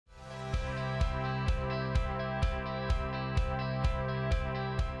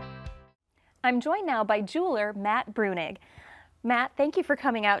I'm joined now by jeweler Matt Breunig. Matt, thank you for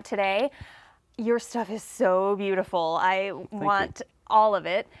coming out today. Your stuff is so beautiful. I want all of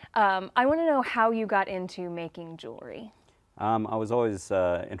it. I want to know how you got into making jewelry. I was always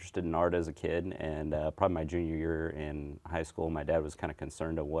interested in art as a kid, and probably my junior year in high school, my dad was kind of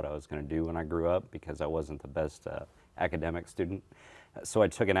concerned of what I was going to do when I grew up because I wasn't the best academic student. So I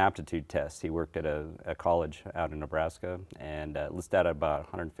took an aptitude test. He worked at a college out in Nebraska and listed out about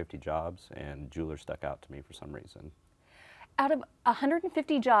 150 jobs, and jeweler stuck out to me for some reason. Out of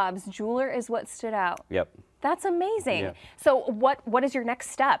 150 jobs, jeweler is what stood out. Yep. That's amazing. Yeah. So what is your next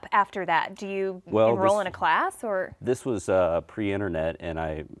step after that? Do you enroll in a class or? This was pre-internet, and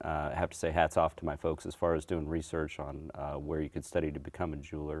I have to say hats off to my folks as far as doing research on where you could study to become a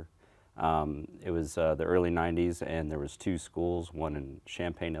jeweler. It was the early 90s, and there was two schools, one in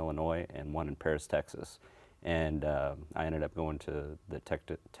Champaign, Illinois, and one in Paris, Texas. And I ended up going to the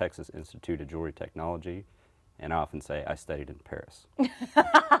Texas Institute of Jewelry Technology. And I often say I studied in Paris.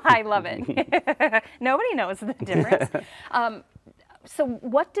 I love it. Nobody knows the difference. So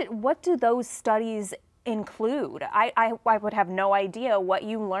what do those studies include? I would have no idea what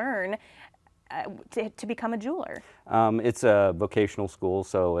you learn to become a jeweler. It's a vocational school,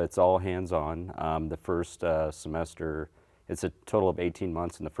 so it's all hands-on. The first semester, it's a total of 18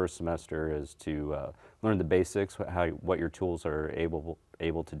 months, and the first semester is to learn the basics, what your tools are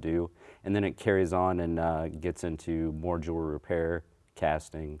able to do, and then it carries on and gets into more jewelry repair,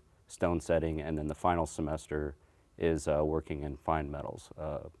 casting, stone setting, and then the final semester is working in fine metals,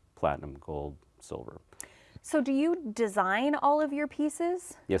 platinum, gold, silver. So do you design all of your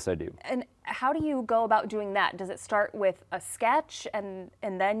pieces? Yes, I do. And how do you go about doing that? Does it start with a sketch and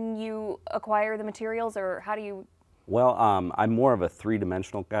then you acquire the materials, or how do you? Well, I'm more of a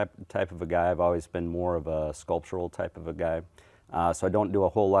three-dimensional type of a guy. I've always been more of a sculptural type of a guy. So I don't do a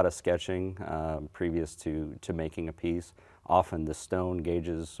whole lot of sketching previous to making a piece. Often the stone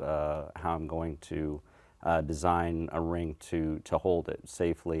gauges how I'm going to design a ring to hold it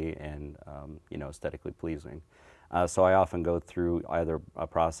safely and aesthetically pleasing. So I often go through either a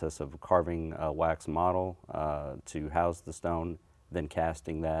process of carving a wax model to house the stone, then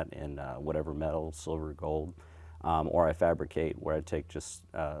casting that in whatever metal, silver, gold, or I fabricate, where I take just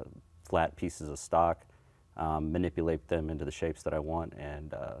flat pieces of stock, manipulate them into the shapes that I want,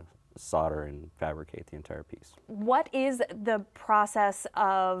 and solder and fabricate the entire piece. What is the process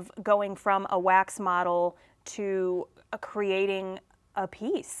of going from a wax model to creating a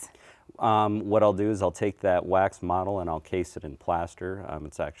piece? What I'll do is I'll take that wax model and I'll case it in plaster.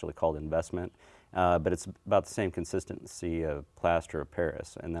 It's actually called investment, but it's about the same consistency of plaster of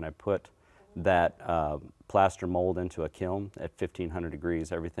Paris. And then I put that plaster mold into a kiln at 1500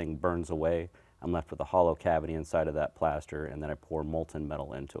 degrees. Everything burns away. I'm left with a hollow cavity inside of that plaster, and then I pour molten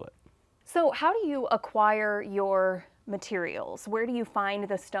metal into it. So how do you acquire your materials? Where do you find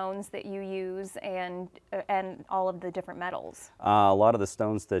the stones that you use and all of the different metals? A lot of the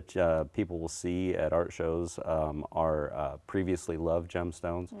stones that people will see at art shows are previously loved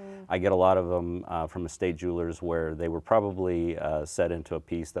gemstones. I get a lot of them from estate jewelers where they were probably set into a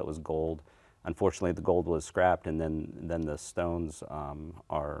piece that was gold. Unfortunately, the gold was scrapped, and then the stones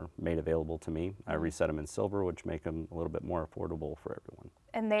are made available to me. I reset them in silver, which make them a little bit more affordable for everyone.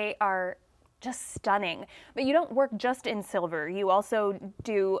 And they are just stunning. But you don't work just in silver. You also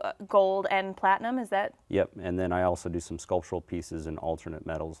do gold and platinum, is that? Yep, and then I also do some sculptural pieces in alternate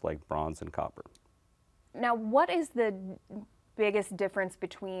metals like bronze and copper. Now, what is the biggest difference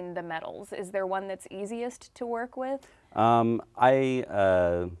between the metals? Is there one that's easiest to work with?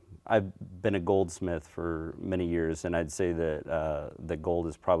 I've been a goldsmith for many years, and I'd say that that gold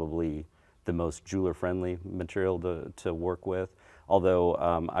is probably the most jeweler-friendly material to work with. Although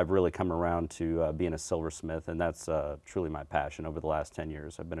I've really come around to being a silversmith, and that's truly my passion over the last 10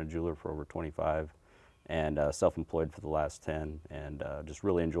 years. I've been a jeweler for over 25 and self-employed for the last 10, and just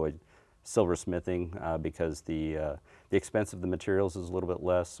really enjoyed silversmithing because the expense of the materials is a little bit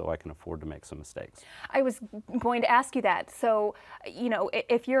less, so I can afford to make some mistakes. I was going to ask you that. So, you know,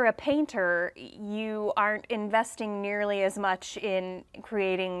 if you're a painter, you aren't investing nearly as much in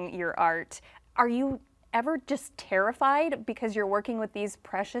creating your art. Are you ever just terrified because you're working with these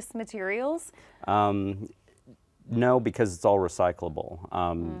precious materials? No, because it's all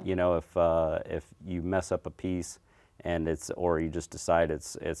recyclable. You know, if you mess up a piece and or you just decide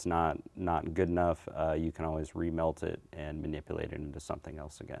it's not good enough, you can always remelt it and manipulate it into something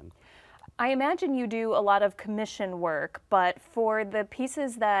else again. I imagine you do a lot of commission work, but for the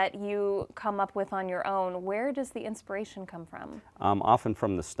pieces that you come up with on your own, where does the inspiration come from? Often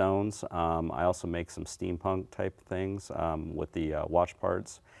from the stones. I also make some steampunk type things with the watch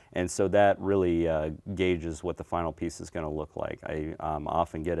parts. And so that really gauges what the final piece is going to look like. I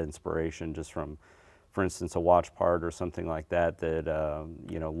often get inspiration just from, for instance, a watch part or something like that that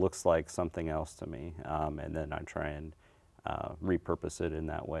you know, looks like something else to me. And then I try and repurpose it in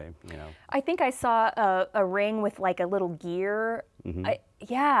that way, you know. I think I saw a ring with like a little gear.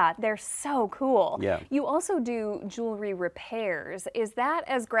 Yeah, they're so cool. Yeah. You also do jewelry repairs. Is that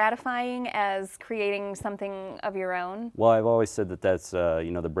as gratifying as creating something of your own? Well, I've always said that that's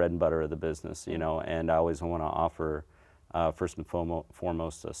you know, the bread and butter of the business, you know, and I always want to offer first and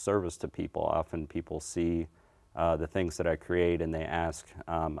foremost a service to people. Often people see the things that I create and they ask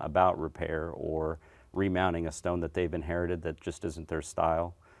about repair or remounting a stone that they've inherited that just isn't their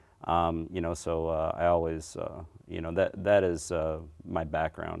style. You know, so I always, you know, that is my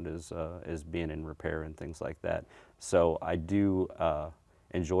background is being in repair and things like that. So I do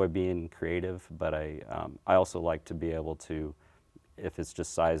enjoy being creative, but I also like to be able to, if it's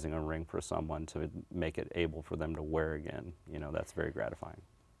just sizing a ring for someone, to make it able for them to wear again. You know, that's very gratifying.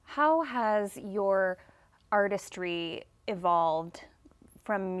 How has your artistry evolved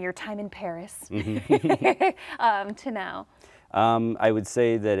from your time in Paris to now? I would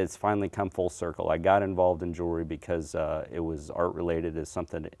say that it's finally come full circle. I got involved in jewelry because it was art related, is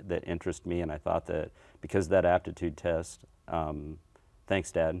something that interested me, and I thought that because of that aptitude test,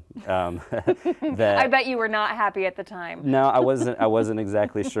 thanks, Dad. That I bet you were not happy at the time. No, I wasn't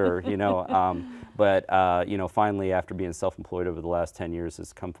exactly sure, you know. But you know, finally, after being self-employed over the last 10 years,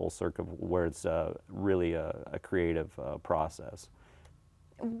 it's come full circle where it's really a creative process.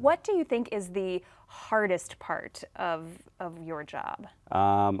 What do you think is the hardest part of your job?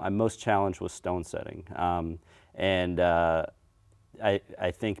 I'm most challenged with stone setting, and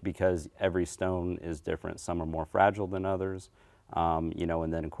I think because every stone is different. Some are more fragile than others, you know,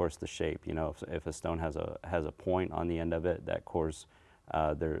 and then of course the shape. You know, if a stone has a point on the end of it, that of course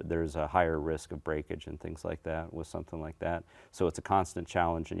there's a higher risk of breakage and things like that with something like that. So it's a constant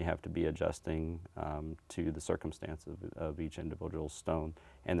challenge, and you have to be adjusting to the circumstance of each individual stone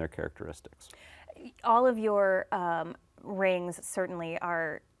and their characteristics. All of your rings certainly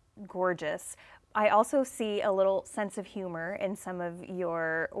are gorgeous. I also see a little sense of humor in some of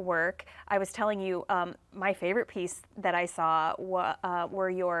your work. I was telling you, my favorite piece that I saw were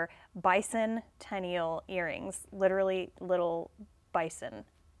your bicentennial earrings, literally little bison.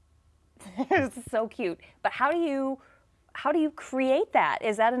 It's so cute. But how do you create that?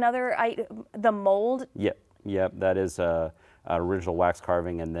 Is that another the mold? Yep. That is original wax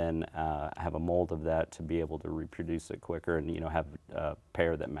carving, and then have a mold of that to be able to reproduce it quicker, and you know, have a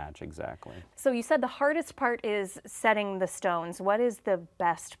pair that match exactly. So you said the hardest part is setting the stones. What is the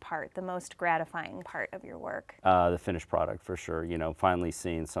best part, the most gratifying part of your work? The finished product, for sure. You know, finally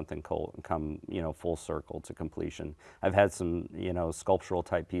seeing something come, you know, full circle to completion. I've had some, you know, sculptural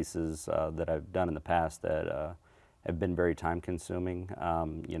type pieces that I've done in the past that have been very time consuming.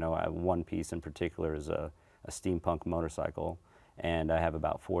 You know, one piece in particular is a steampunk motorcycle, and I have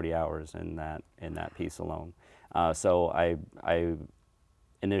about 40 hours in that piece alone. So I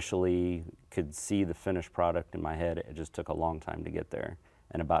initially could see the finished product in my head. It just took a long time to get there,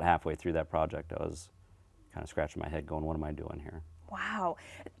 and about halfway through that project, I was kind of scratching my head, going, "What am I doing here?" Wow.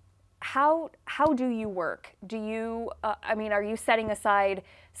 How do you work? Do you, I mean, are you setting aside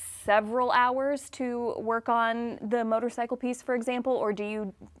several hours to work on the motorcycle piece, for example, or do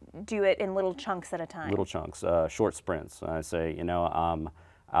you do it in little chunks at a time? Little chunks, short sprints. I say, you know,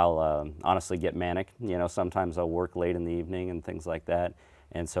 I'll honestly get manic. You know, sometimes I'll work late in the evening and things like that.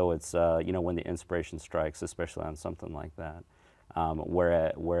 And so it's, you know, when the inspiration strikes, especially on something like that.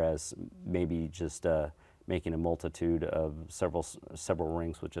 Whereas maybe just making a multitude of several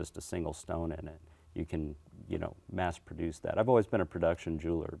rings with just a single stone in it, you can, you know, mass produce that. I've always been a production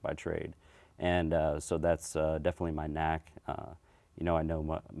jeweler by trade, and so that's definitely my knack. You know, I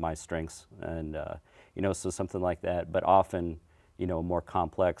know my strengths, and you know, so something like that. But often, you know, a more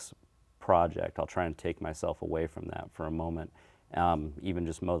complex project, I'll try and take myself away from that for a moment, even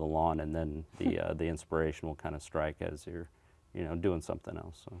just mow the lawn, and then the inspiration will kind of strike as you're, you know, doing something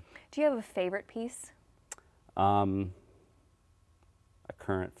else. So. Do you have a favorite piece? A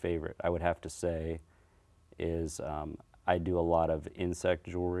current favorite, I would have to say, is I do a lot of insect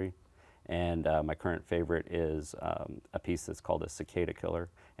jewelry, and my current favorite is a piece that's called a cicada killer,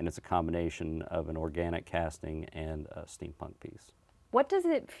 and it's a combination of an organic casting and a steampunk piece. What does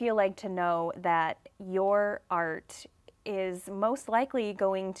it feel like to know that your art is most likely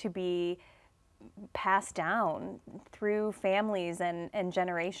going to be passed down through families and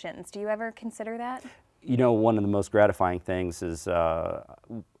generations. Do you ever consider that? You know, one of the most gratifying things is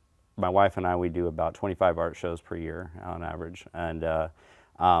my wife and I, we do about 25 art shows per year on average. And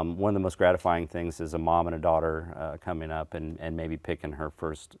one of the most gratifying things is a mom and a daughter coming up and maybe picking her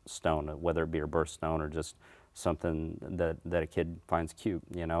first stone, whether it be her birthstone or just something that a kid finds cute,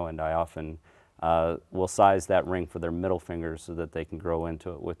 you know. And I often will size that ring for their middle finger so that they can grow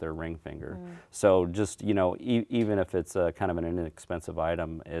into it with their ring finger. So just, you know, even if it's kind of an inexpensive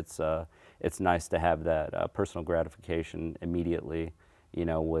item, it's nice to have that personal gratification immediately, you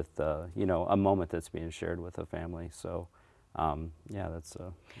know, with you know, a moment that's being shared with a family. So yeah, that's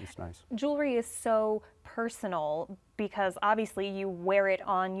it's nice. Jewelry is so personal because obviously you wear it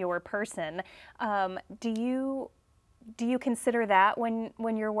on your person. Do you consider that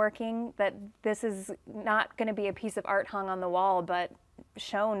when you're working, that this is not going to be a piece of art hung on the wall, but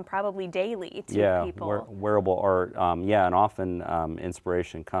shown probably daily to people? Yeah, wearable art. Yeah, and often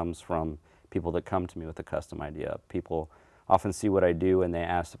inspiration comes from people that come to me with a custom idea. People often see what I do and they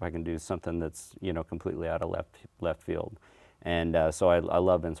ask if I can do something that's, you know, completely out of left field. And so I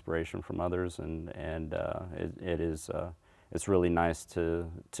love inspiration from others, and it's really nice to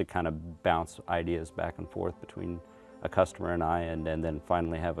kind of bounce ideas back and forth between a customer and I, and then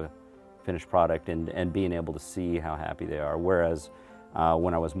finally have a finished product and being able to see how happy they are. Whereas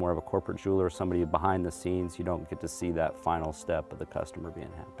when I was more of a corporate jeweler, somebody behind the scenes, you don't get to see that final step of the customer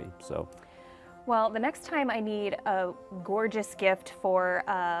being happy. So. Well, the next time I need a gorgeous gift for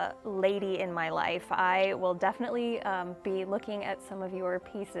a lady in my life, I will definitely be looking at some of your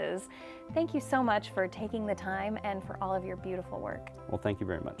pieces. Thank you so much for taking the time and for all of your beautiful work. Well, thank you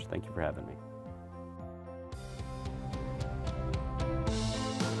very much. Thank you for having me.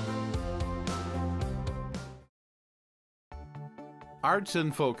 Arts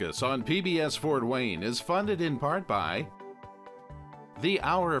in Focus on PBS Fort Wayne is funded in part by the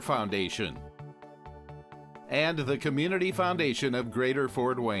Our Foundation and the Community Foundation of Greater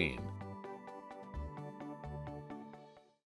Fort Wayne.